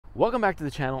Welcome back to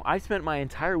the channel. I spent my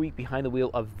entire week behind the wheel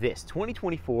of this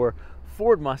 2024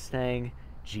 Ford Mustang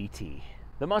GT.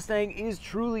 The Mustang is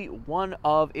truly one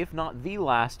of, if not the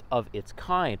last of its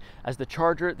kind, as the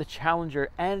Charger, the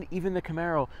Challenger, and even the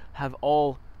Camaro have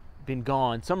all been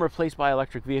gone, some replaced by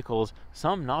electric vehicles,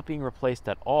 some not being replaced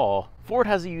at all. Ford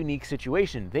has a unique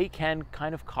situation. They can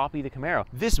kind of copy the Camaro.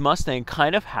 This Mustang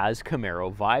kind of has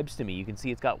Camaro vibes to me. You can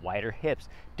see it's got wider hips,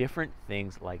 different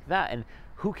things like that. And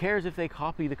who cares if they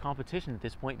copy the competition at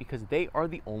this point, because they are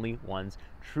the only ones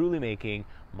truly making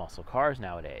muscle cars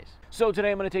nowadays. So today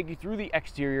I'm going to take you through the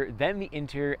exterior, then the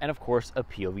interior, and of course a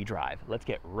POV drive. Let's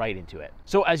get right into it.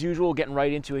 So as usual, getting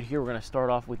right into it here, we're going to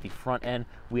start off with the front end.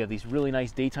 We have these really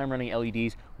nice daytime running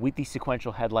LEDs with the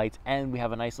sequential headlights, and we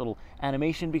have a nice little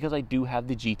animation because I do have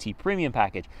the GT premium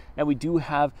package. Now we do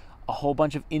have a whole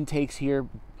bunch of intakes here,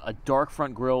 a dark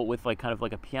front grille with kind of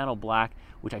like a piano black,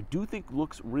 which I do think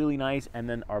looks really nice, and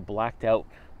then our blacked out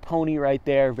pony right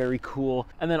there, very cool.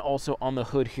 And then also on the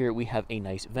hood here we have a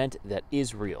nice vent that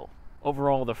is real.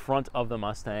 Overall, the front of the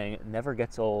Mustang never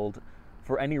gets old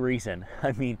for any reason.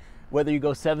 I mean, whether you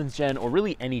go 7th gen or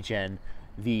really any gen,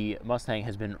 the Mustang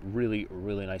has been really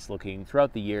nice looking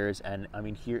throughout the years, and I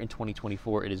mean here in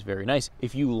 2024 it is very nice.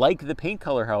 If you like the paint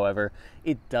color, however,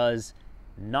 it does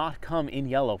not come in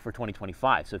yellow for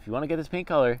 2025. So if you want to get this paint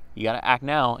color, you got to act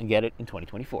now and get it in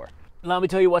 2024. Now let me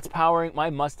tell you what's powering my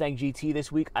Mustang GT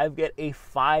this week. I've got a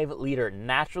 5-liter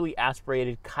naturally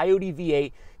aspirated Coyote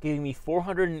V8 giving me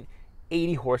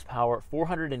 480 horsepower,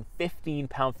 415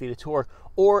 pound-feet of torque,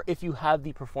 or if you have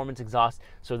the performance exhaust,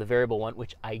 so the variable one,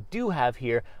 which I do have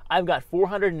here, I've got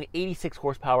 486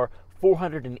 horsepower,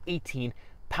 418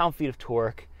 pound-feet of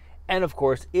torque. And of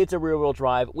course, it's a rear-wheel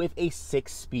drive with a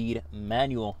 6-speed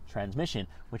manual transmission,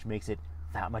 which makes it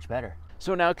that much better.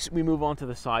 So now we move on to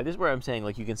the side. This is where I'm saying,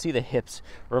 you can see the hips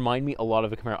remind me a lot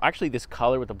of a Camaro. Actually, this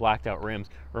color with the blacked out rims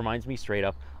reminds me straight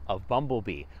up of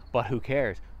Bumblebee. But who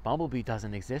cares? Bumblebee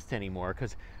doesn't exist anymore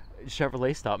because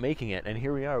Chevrolet stopped making it. And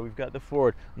here we are, we've got the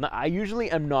Ford. Now, I usually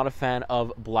am not a fan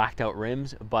of blacked out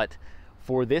rims, but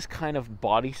for this kind of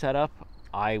body setup,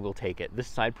 I will take it. This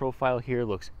side profile here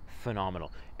looks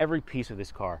phenomenal. Every piece of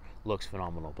this car looks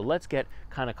phenomenal. But let's get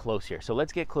kind of close here. So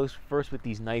let's get close first with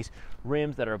these nice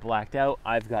rims that are blacked out.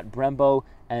 I've got Brembo,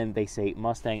 and they say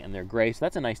Mustang, and they're gray, so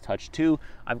that's a nice touch too.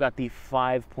 I've got the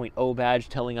 5.0 badge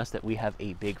telling us that we have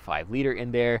a big 5-liter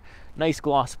in there. Nice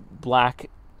gloss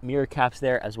black mirror caps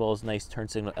there, as well as nice turn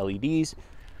signal LEDs.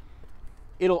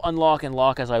 It'll unlock and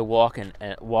lock as I walk and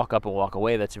walk up and walk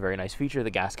away. That's a very nice feature.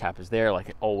 The gas cap is there like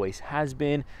it always has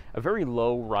been. A very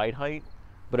low ride height,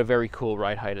 but a very cool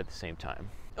ride height at the same time.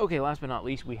 Okay, last but not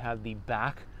least, we have the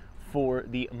back for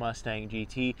the Mustang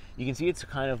GT. You can see it's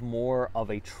kind of more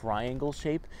of a triangle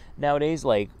shape nowadays.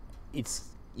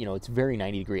 It's very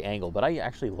 90-degree angle, but I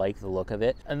actually like the look of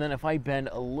it. And then if I bend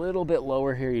a little bit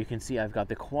lower here, you can see I've got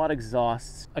the quad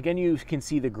exhausts. Again, you can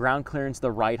see the ground clearance,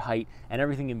 the ride height, and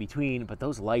everything in between, but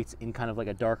those lights in kind of like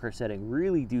a darker setting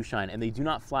really do shine, and they do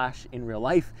not flash in real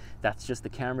life. That's just the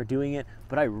camera doing it,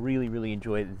 but I really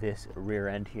enjoy this rear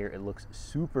end here. It looks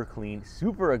super clean,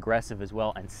 super aggressive as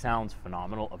well, and sounds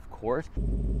phenomenal, of course.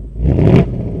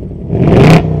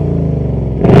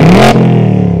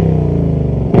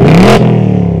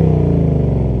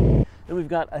 We've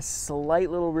got a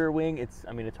slight little rear wing. It's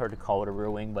hard to call it a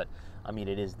rear wing, but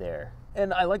it is there.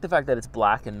 And I like the fact that it's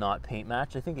black and not paint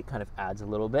match. I think it kind of adds a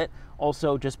little bit.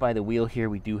 Also, just by the wheel here,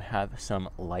 we do have some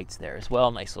lights there as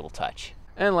well. Nice little touch.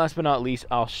 And last but not least,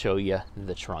 I'll show you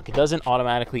the trunk. It doesn't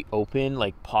automatically open,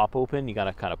 pop open. You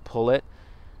gotta kind of pull it.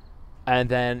 And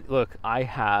then, look, I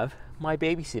have my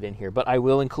baby seat in here, but I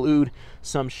will include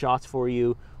some shots for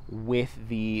you with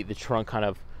the trunk kind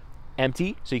of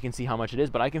empty, so you can see how much it is.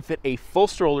 But I can fit a full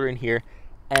stroller in here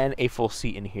and a full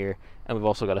seat in here, and we've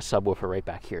also got a subwoofer right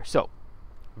back here. So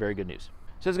very good news.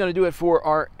 So that's going to do it for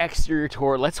our exterior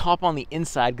tour. Let's hop on the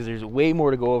inside because there's way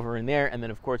more to go over in there, and then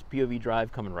of course POV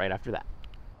drive coming right after that.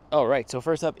 All right, so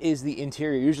first up is the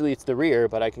interior. Usually it's the rear,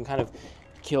 but I can kind of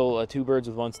kill 2 birds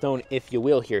with 1 stone, if you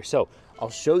will, here. So I'll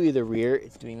show you the rear.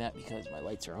 It's doing that because my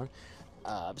lights are on.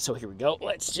 So here we go.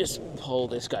 Let's just pull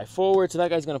this guy forward. So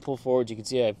that guy's going to pull forward. You can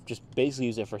see I've just basically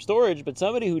used it for storage, but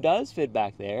somebody who does fit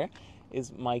back there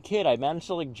is my kid. I managed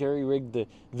to jerry-rig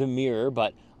the mirror,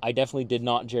 but I definitely did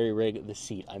not jerry-rig the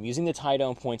seat. I'm using the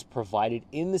tie-down points provided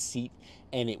in the seat,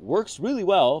 and it works really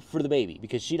well for the baby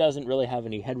because she doesn't really have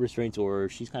any head restraints, or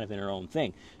she's kind of in her own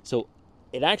thing. So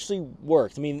it actually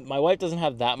works. My wife doesn't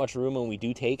have that much room when we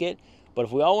do take it, but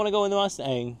if we all want to go in the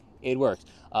Mustang, it works.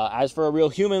 As for a real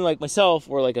human like myself,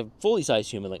 or a fully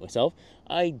sized human like myself,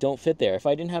 I don't fit there. If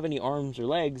I didn't have any arms or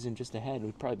legs and just a head, it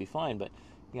would probably be fine, but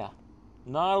yeah,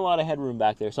 Not a lot of headroom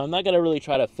back there, so I'm not going to really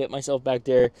try to fit myself back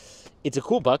there. It's a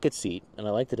cool bucket seat, and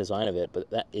I like the design of it, but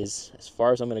that is as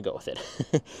far as I'm going to go with it.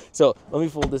 So let me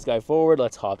fold this guy forward.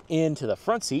 Let's hop into the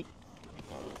front seat.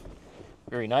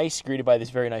 Very nice, greeted by this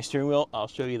very nice steering wheel. I'll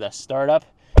show you the startup.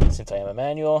 Since I am a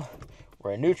manual,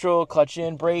 we're in neutral, clutch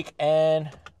in, brake, and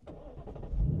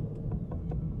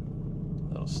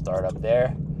little startup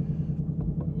there.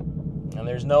 And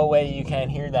there's no way you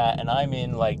can't hear that, and I'm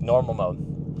in like normal mode.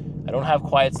 I don't have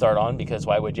quiet start on because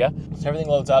why would you? So everything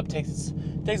loads up, takes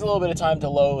a little bit of time to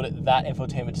load that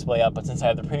infotainment display up, but since I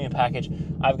have the premium package,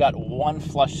 I've got one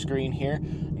flush screen here,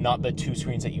 not the two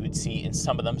screens that you would see in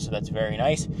some of them, so that's very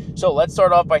nice. So let's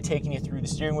start off by taking you through the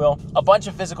steering wheel. A bunch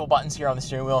of physical buttons here on the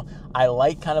steering wheel. I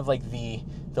like kind of like the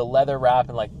leather wrap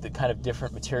and like the kind of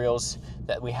different materials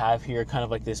that we have here, kind of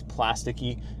like this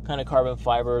plasticky kind of carbon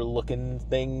fiber looking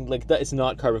thing. Like that, it's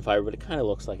not carbon fiber, but it kind of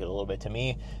looks like it a little bit to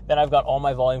me. Then I've got all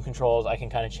my volume controls. I can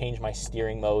kind of change my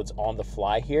steering modes on the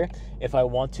fly here if I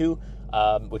want to,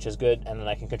 which is good. And then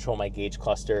I can control my gauge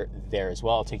cluster there as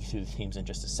well. I'll take you through the themes in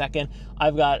just a second.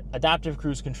 I've got adaptive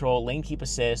cruise control, lane keep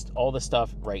assist, all the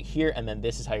stuff right here. And then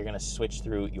this is how you're going to switch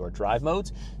through your drive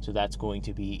modes. So that's going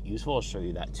to be useful. I'll show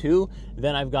you that too.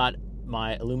 Then I've got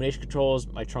my illumination controls,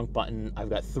 my trunk button. I've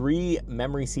got 3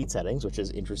 memory seat settings, which is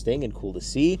interesting and cool to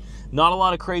see. Not a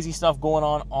lot of crazy stuff going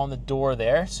on the door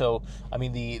there. So, I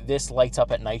mean, this lights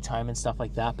up at nighttime and stuff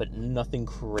like that, but nothing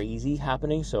crazy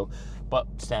happening. So, but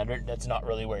standard, that's not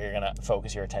really where you're gonna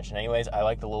focus your attention anyways. I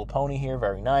like the little pony here,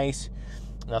 very nice.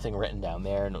 Nothing written down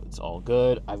there, no, it's all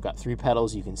good. I've got 3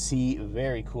 pedals, you can see,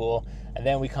 very cool. And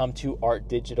then we come to our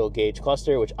digital gauge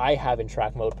cluster, which I have in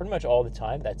track mode pretty much all the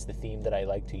time. That's the theme that I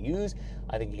like to use.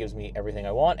 I think it gives me everything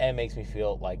I want and makes me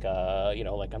feel like,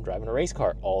 like I'm driving a race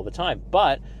car all the time.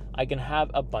 But I can have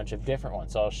a bunch of different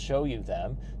ones, so I'll show you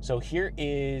them. So here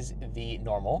is the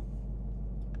normal,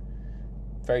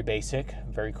 very basic,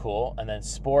 very cool. And then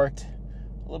sport,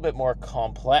 a little bit more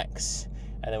complex.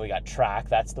 And then we got track,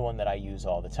 that's the one that I use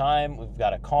all the time. We've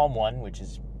got a calm one, which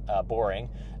is boring.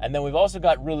 And then we've also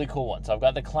got really cool ones. So I've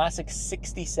got the classic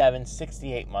 67,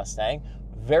 68 Mustang,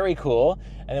 very cool.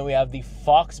 And then we have the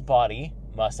Fox body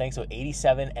Mustang, so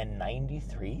 87 and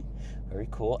 93, very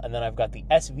cool. And then I've got the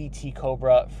SVT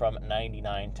Cobra from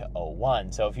 99 to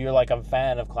 01. So if you're like a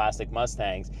fan of classic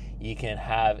Mustangs, you can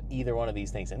have either one of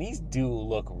these things. And these do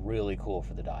look really cool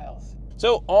for the dials.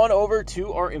 So on over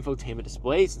to our infotainment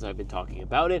display, since I've been talking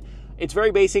about it. It's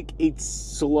very basic. It's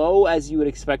slow as you would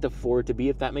expect a Ford to be,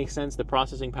 if that makes sense. The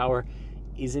processing power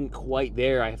isn't quite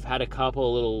there. I've had a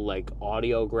couple little like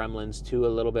audio gremlins too, a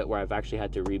little bit, where I've actually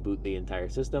had to reboot the entire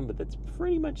system, but that's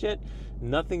pretty much it.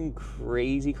 Nothing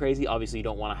crazy. Obviously, you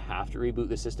don't want to have to reboot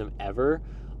the system ever,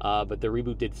 but the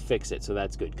reboot did fix it, so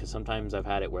that's good, because sometimes I've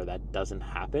had it where that doesn't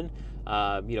happen.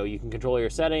 You can control your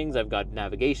settings. I've got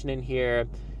navigation in here.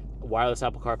 Wireless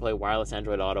Apple CarPlay, wireless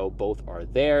Android Auto, both are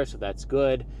there, so that's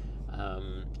good.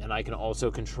 And I can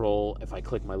also control, if I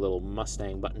click my little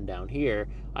Mustang button down here,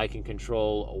 I can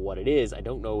control what it is. I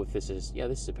don't know if this is,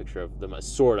 this is a picture of them,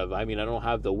 sort of. I mean, I don't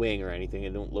have the wing or anything.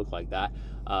 It don't look like that.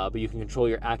 But you can control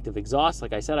your active exhaust.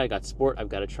 Like I said, I got sport, I've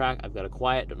got a track, I've got a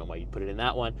quiet. Don't know why you put it in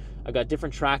that one. I've got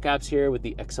different track apps here with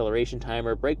the acceleration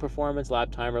timer, brake performance,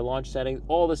 lap timer, launch settings,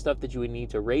 all the stuff that you would need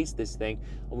to race this thing.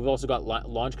 And we've also got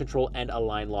launch control and a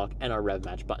line lock and our rev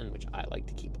match button, which I like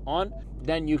to keep on.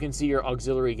 Then you can see your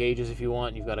auxiliary gauges if you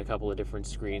want. You've got a couple of different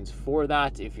screens for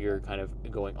that if you're kind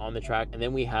of going on the track. And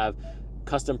then we have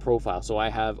custom profile. So I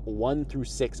have 1 through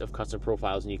 6 of custom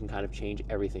profiles, and you can kind of change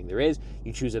everything there is.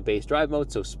 You choose a base drive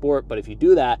mode, so sport, but if you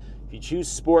do that, if you choose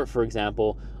sport, for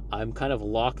example, I'm kind of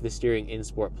locked the steering in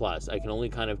Sport Plus. I can only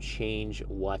kind of change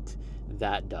what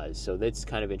that does. So that's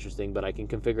kind of interesting, but I can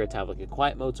configure it to have like a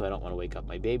quiet mode, so I don't want to wake up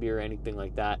my baby or anything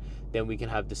like that. Then we can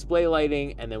have display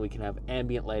lighting, and then we can have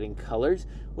ambient lighting colors,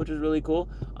 which is really cool.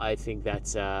 I think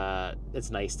that's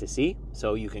nice to see.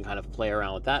 So you can kind of play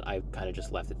around with that. I kind of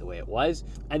just left it the way it was.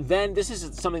 And then this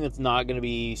is something that's not going to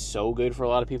be so good for a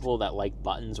lot of people that like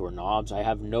buttons or knobs. I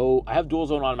have dual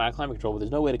zone automatic climate control, but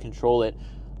there's no way to control it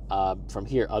from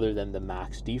here other than the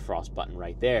max defrost button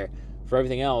right there. For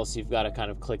everything else, you've got to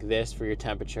kind of click this for your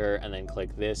temperature, and then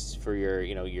click this for your,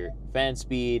 your fan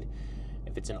speed.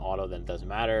 If it's an auto, then it doesn't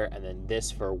matter. And then this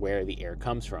for where the air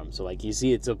comes from. So like you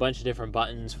see, it's a bunch of different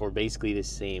buttons for basically the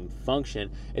same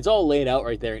function. It's all laid out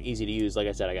right there and easy to use. Like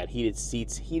I said, I got heated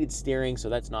seats, heated steering, so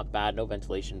that's not bad. No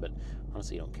ventilation, but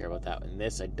honestly, you don't care about that. And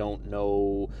this, I don't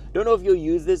know if you'll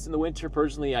use this in the winter.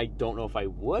 Personally, I don't know if I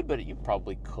would, but you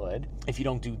probably could if you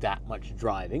don't do that much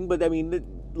driving. But I mean,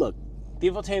 look, The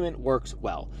infotainment works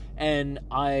well, and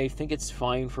I think it's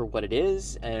fine for what it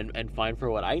is and fine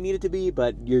for what I need it to be,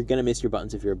 but you're going to miss your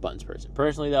buttons if you're a buttons person.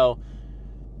 Personally, though,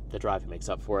 the driving makes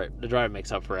up for it. The driving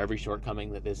makes up for every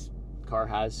shortcoming that this car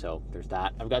has, so there's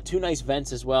that. I've got 2 nice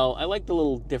vents as well. I like the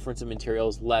little difference in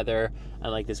materials, leather, I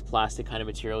like this plastic kind of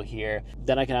material here.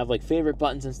 Then I can have like favorite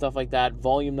buttons and stuff like that.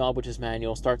 Volume knob, which is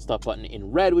manual, start stop button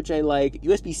in red, which I like,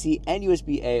 USB-C and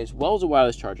USB-A, as well as a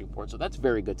wireless charging port, so that's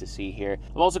very good to see here.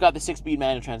 I've also got the 6-speed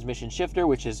manual transmission shifter,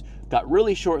 which has got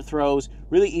really short throws,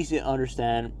 really easy to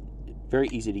understand, very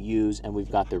easy to use, and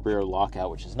we've got the rear lockout,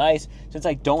 which is nice. Since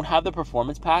I don't have the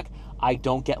performance pack, I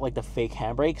don't get like the fake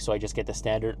handbrake, so I just get the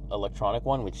standard electronic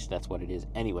one, which that's what it is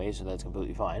anyway, so that's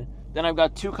completely fine. Then I've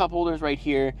got 2 cup holders right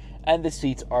here, and the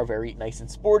seats are very nice and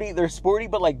sporty. They're sporty,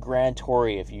 but like Grand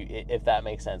Toury, if that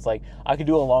makes sense. Like, I could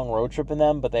do a long road trip in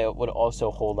them, but they would also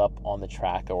hold up on the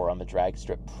track or on the drag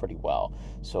strip pretty well.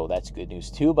 So that's good news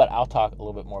too, but I'll talk a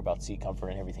little bit more about seat comfort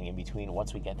and everything in between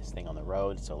once we get this thing on the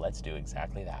road, so let's do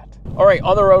exactly that. All right,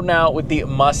 on the road now with the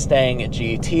Mustang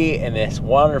GT in this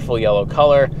wonderful yellow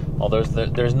color. Well,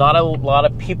 there's not a lot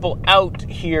of people out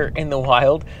here in the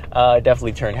wild.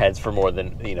 Definitely turn heads for more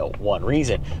than, one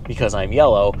reason, because I'm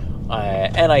yellow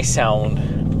and I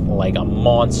sound like a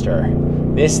monster.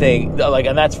 This thing, like,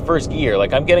 and that's first gear.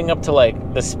 Like, I'm getting up to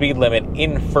like the speed limit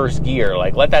in first gear.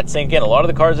 Like, let that sink in. A lot of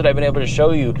the cars that I've been able to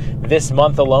show you this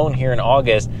month alone here in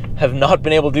August have not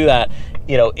been able to do that,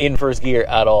 in first gear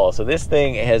at all. So this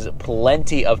thing has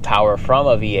plenty of power from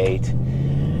a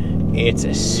V8. It's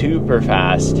super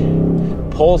fast,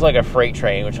 pulls like a freight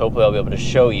train, which hopefully I'll be able to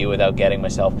show you without getting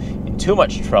myself in too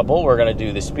much trouble. We're going to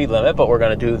do the speed limit, but we're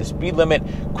going to do the speed limit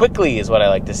quickly is what I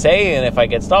like to say, and if I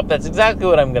get stopped, that's exactly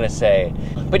what I'm going to say.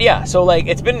 But yeah, so like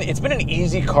it's been an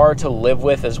easy car to live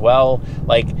with as well.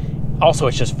 Like, also,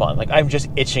 it's just fun. Like, I'm just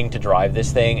itching to drive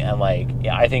this thing, and like,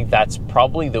 yeah, I think that's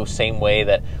probably the same way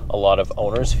that a lot of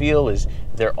owners feel, is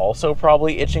they're also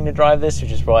probably itching to drive this,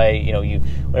 which is why,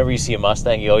 whenever you see a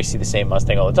Mustang, you always see the same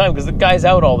Mustang all the time, because the guy's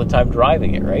out all the time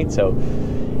driving it, right? So,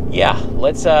 yeah,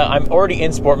 let's, I'm already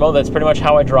in sport mode. That's pretty much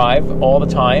how I drive all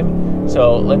the time.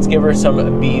 So, let's give her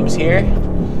some beams here.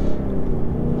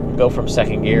 Go from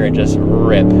second gear and just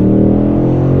rip.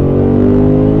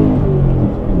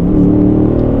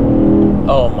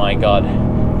 Oh my God,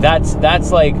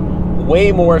 that's like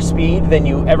way more speed than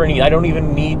you ever need. I don't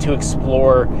even need to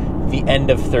explore the end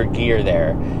of third gear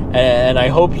there. And I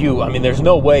hope there's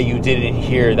no way you didn't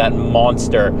hear that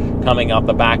monster coming out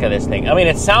the back of this thing. I mean,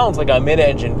 it sounds like a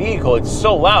mid-engine vehicle. It's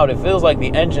so loud, it feels like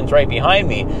the engine's right behind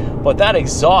me, but that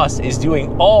exhaust is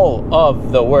doing all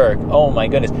of the work. Oh my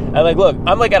goodness. And like, look,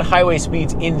 I'm like at highway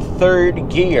speeds in third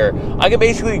gear. I can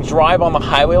basically drive on the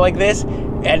highway like this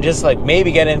and just like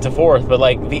maybe get into fourth, but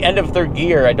like the end of third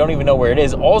gear, I don't even know where it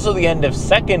is. Also the end of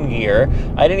second gear,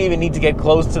 I didn't even need to get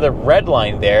close to the red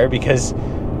line there, because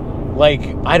like,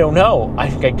 I don't know, I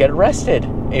think I'd get arrested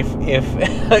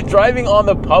if driving on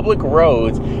the public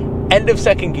roads. End of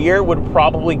second gear would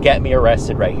probably get me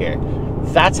arrested right here.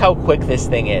 That's how quick this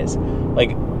thing is.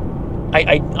 Like,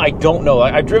 I don't know.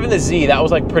 I've driven the Z, that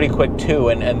was like pretty quick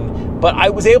too, but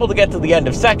I was able to get to the end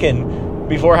of second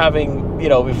before having,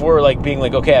 before like being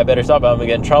like, okay, I better stop, I'm gonna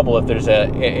get in trouble if there's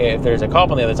a cop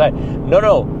on the other side.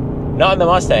 No, not in the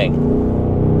Mustang.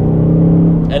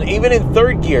 And even in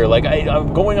third gear, like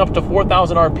I'm going up to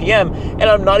 4,000 RPM, and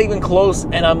I'm not even close,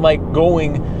 and I'm like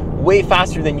going way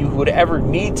faster than you would ever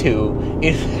need to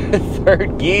in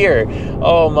third gear.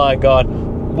 Oh my God.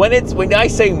 When I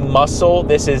say muscle,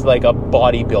 this is like a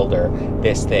bodybuilder,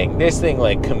 this thing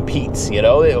like competes,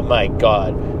 oh my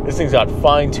God, this thing's got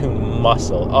fine-tuned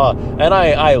muscle. And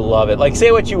I love it. Like,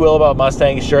 say what you will about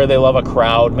Mustangs, sure, they love a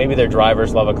crowd, maybe their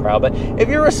drivers love a crowd, but if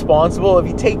you're responsible, if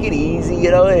you take it easy,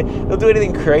 they'll do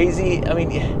anything crazy. I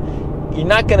mean, you're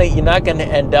not gonna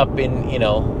end up in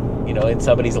in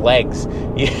somebody's legs.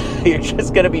 You're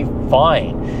just gonna be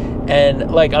fine.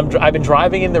 And like, I've been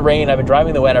driving in the rain, I've been driving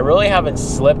in the wet, I really haven't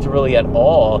slipped really at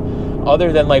all,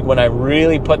 other than like when I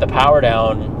really put the power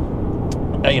down,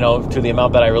 to the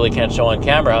amount that I really can't show on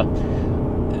camera.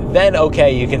 Then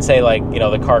okay, you can say like,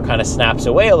 the car kind of snaps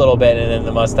away a little bit, and then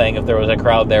the Mustang, if there was a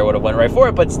crowd there, would have went right for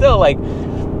it. But still, like,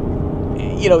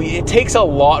 it takes a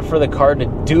lot for the car to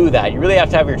do that. You really have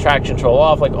to have your traction control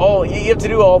off. Like, you have to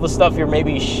do all the stuff you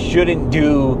maybe shouldn't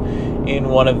do in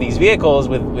one of these vehicles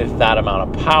with that amount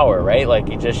of power, right? Like,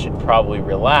 you just should probably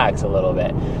relax a little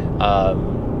bit.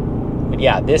 But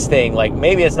yeah, this thing, like,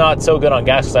 maybe it's not so good on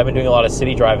gas because I've been doing a lot of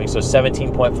city driving, so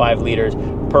 17.5 liters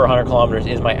per 100 kilometers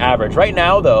is my average. Right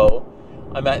now, though,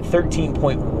 I'm at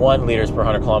 13.1 liters per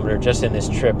 100 kilometer just in this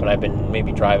trip, and I've been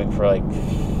maybe driving for like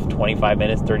 25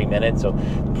 minutes, 30 minutes, so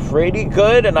pretty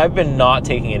good, and I've been not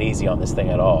taking it easy on this thing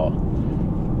at all.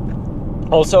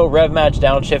 Also, rev match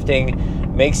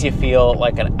downshifting makes you feel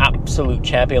like an absolute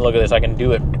champion. Look at this, I can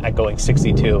do it at going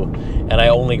 62, and I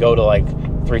only go to like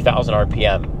 3,000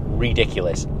 RPM.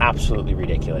 Ridiculous, absolutely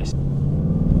ridiculous.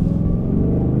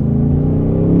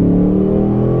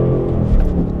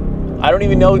 I don't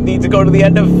even need to go to the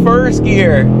end of first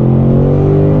gear.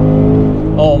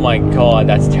 Oh my God,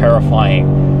 that's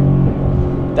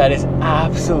terrifying. That is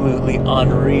absolutely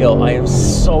unreal. I am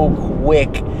so quick.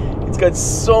 It's got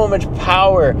so much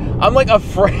power. I'm like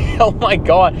afraid. Oh my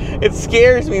God. It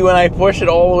scares me when I push it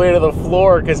all the way to the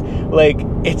floor because like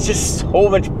it's just so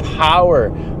much power.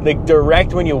 Like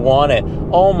direct when you want it.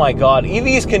 Oh my God.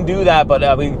 EVs can do that, but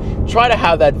I mean, try to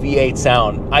have that V8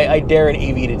 sound. I dare an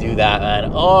EV to do that, man.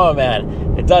 Oh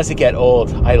man, it doesn't get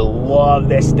old. I love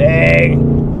this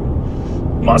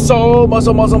thing. Muscle,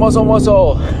 muscle, muscle, muscle,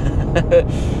 muscle.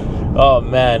 Oh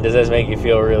man, does this make you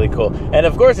feel really cool? And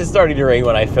of course, it's starting to rain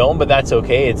when I film, but that's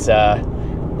okay. It's a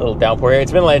little downpour here.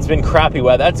 It's been crappy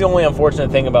weather. That's the only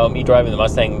unfortunate thing about me driving the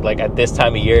Mustang. Like at this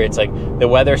time of year, it's like the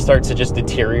weather starts to just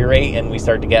deteriorate, and we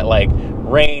start to get like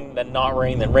rain, then not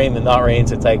rain, then rain, then not rain.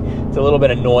 So it's like it's a little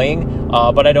bit annoying,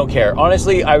 but I don't care.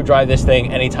 Honestly, I would drive this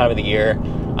thing any time of the year.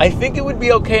 I think it would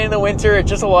be okay in the winter. It's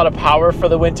just a lot of power for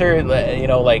the winter. You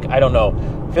know, like I don't know.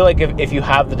 I feel like if you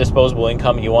have the disposable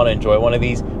income and you want to enjoy one of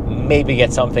these, maybe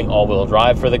get something all-wheel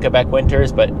drive for the Quebec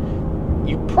winters, but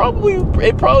it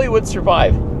probably would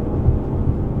survive.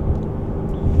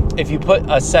 If you put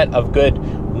a set of good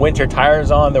winter tires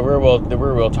on, the rear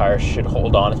wheel tires should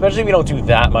hold on, especially if you don't do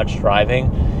that much driving.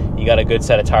 You got a good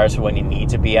set of tires for when you need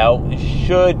to be out. It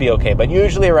should be okay, but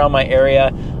usually around my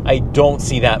area, I don't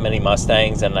see that many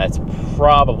Mustangs, and that's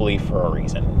probably for a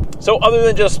reason. So other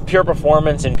than just pure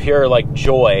performance and pure like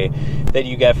joy that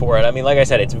you get for it, I mean, like I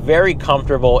said, it's very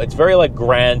comfortable. It's very like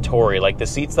Grand Toury. Like the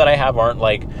seats that I have aren't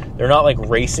like, they're not like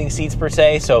racing seats per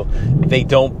se, so they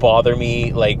don't bother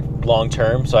me like long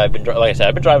term. So I've been, like I said,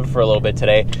 I've been driving for a little bit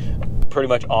today, pretty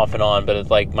much off and on, but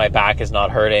it's like my back is not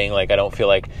hurting. Like I don't feel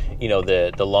like, you know,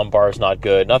 the lumbar is not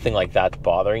good. Nothing like that's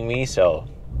bothering me. So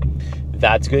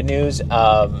that's good news.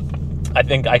 I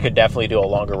think I could definitely do a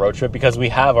longer road trip because we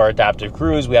have our adaptive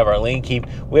cruise, we have our lane keep,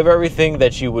 we have everything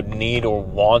that you would need or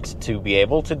want to be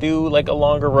able to do like a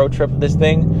longer road trip with this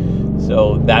thing.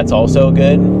 So that's also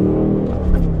good.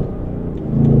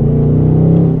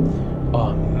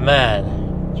 Oh man,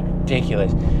 it's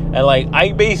ridiculous. And like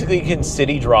I basically can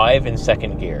city drive in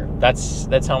second gear.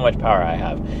 That's how much power I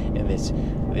have in this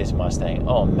Mustang.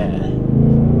 Oh man.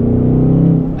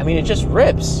 I mean, it just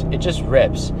rips. It just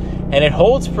rips. And it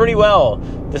holds pretty well,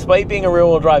 despite being a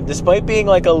rear-wheel drive, despite being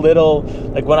like a little,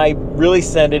 like when I really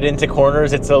send it into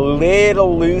corners, it's a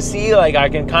little loosey. Like I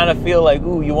can kind of feel like,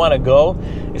 ooh, you want to go,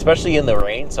 especially in the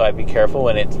rain. So I'd be careful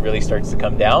when it really starts to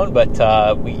come down. But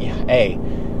hey,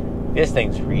 this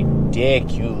thing's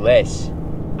ridiculous.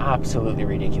 Absolutely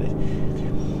ridiculous.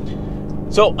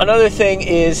 So another thing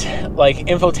is like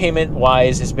infotainment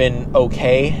wise has been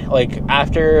okay. Like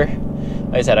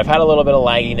I said, I've had a little bit of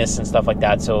lagginess and stuff like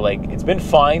that, so like it's been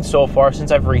fine so far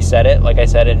since I've reset it. Like I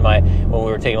said when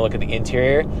we were taking a look at the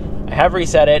interior, I have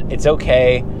reset it. It's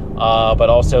okay, but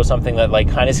also something that like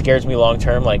kind of scares me long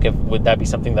term. Like, would that be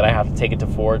something that I have to take it to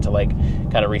Ford to like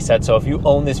kind of reset? So if you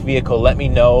own this vehicle, let me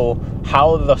know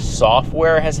how the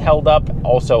software has held up.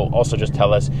 Also just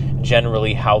tell us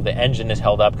generally how the engine has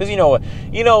held up, because you know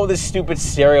the stupid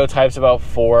stereotypes about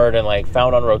Ford and like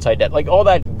found on roadside debt, like all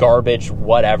that garbage,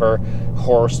 whatever.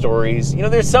 Horror stories. You know,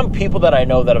 there's some people that I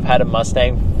know that have had a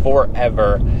Mustang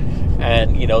forever,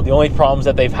 and you know the only problems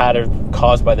that they've had are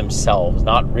caused by themselves,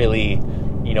 not really,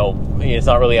 you know, it's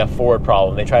not really a Ford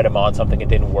problem. They tried to mod something, it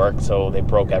didn't work, so they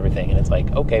broke everything, and it's like,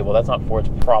 okay, well that's not Ford's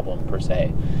problem per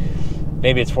se.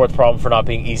 Maybe it's Ford's problem for not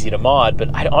being easy to mod,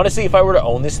 but honestly, if I were to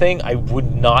own this thing, I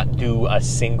would not do a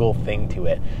single thing to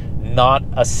it. Not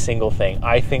a single thing.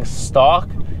 I think stock,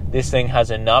 this thing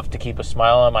has enough to keep a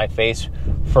smile on my face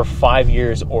for 5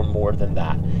 years or more than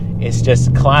that. It's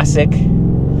just classic,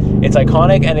 it's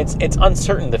iconic, and it's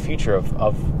uncertain, the future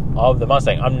of the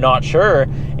Mustang. I'm not sure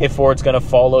if Ford's going to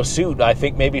follow suit. I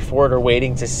think maybe Ford are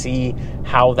waiting to see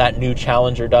how that new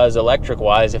Challenger does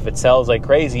electric-wise. If it sells like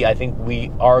crazy, I think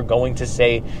we are going to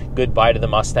say goodbye to the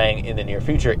Mustang in the near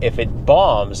future. If it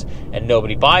bombs and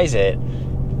nobody buys it,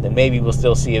 then maybe we'll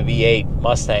still see a V8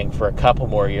 Mustang for a couple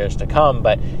more years to come.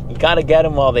 But you got to get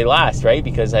them while they last, right?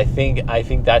 Because I think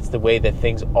that's the way that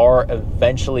things are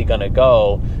eventually going to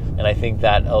go. And I think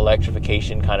that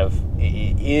electrification kind of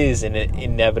is an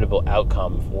inevitable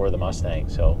outcome for the Mustang.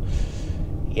 So,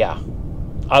 yeah.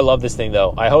 I love this thing,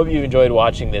 though. I hope you enjoyed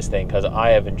watching this thing, because I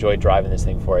have enjoyed driving this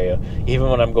thing for you. Even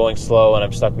when I'm going slow and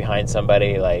I'm stuck behind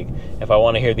somebody, like, if I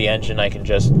want to hear the engine, I can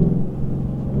just,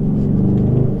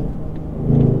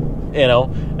 you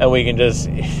know, and we can just,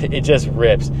 it just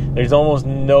rips. There's almost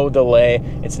no delay.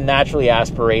 It's naturally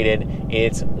aspirated.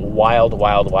 It's wild,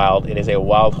 wild, wild. It is a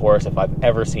wild horse if I've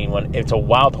ever seen one. It's a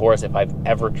wild horse if I've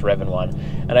ever driven one.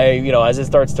 And as it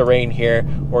starts to rain here,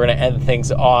 we're going to end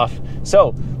things off.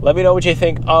 So let me know what you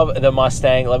think of the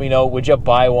Mustang. Let me know, would you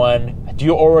buy one? Do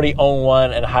you already own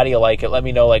one? And how do you like it? Let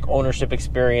me know, like, ownership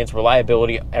experience,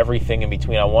 reliability, everything in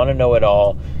between. I want to know it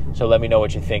all. So let me know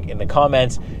what you think in the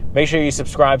comments. Make sure you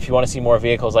subscribe if you want to see more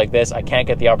vehicles like this. I can't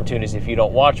get the opportunities if you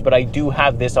don't watch, but I do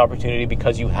have this opportunity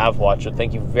because you have watched. So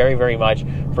thank you very, very much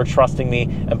for trusting me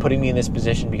and putting me in this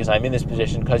position, because I'm in this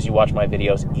position because you watch my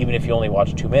videos, even if you only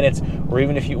watch 2 minutes, or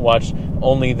even if you watch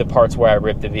only the parts where I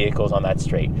rip the vehicles on that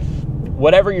straight.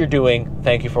 Whatever you're doing,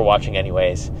 thank you for watching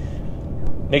anyways.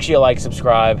 Make sure you like,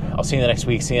 subscribe. I'll see you in the next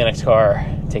week. See you in the next car.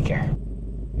 Take care.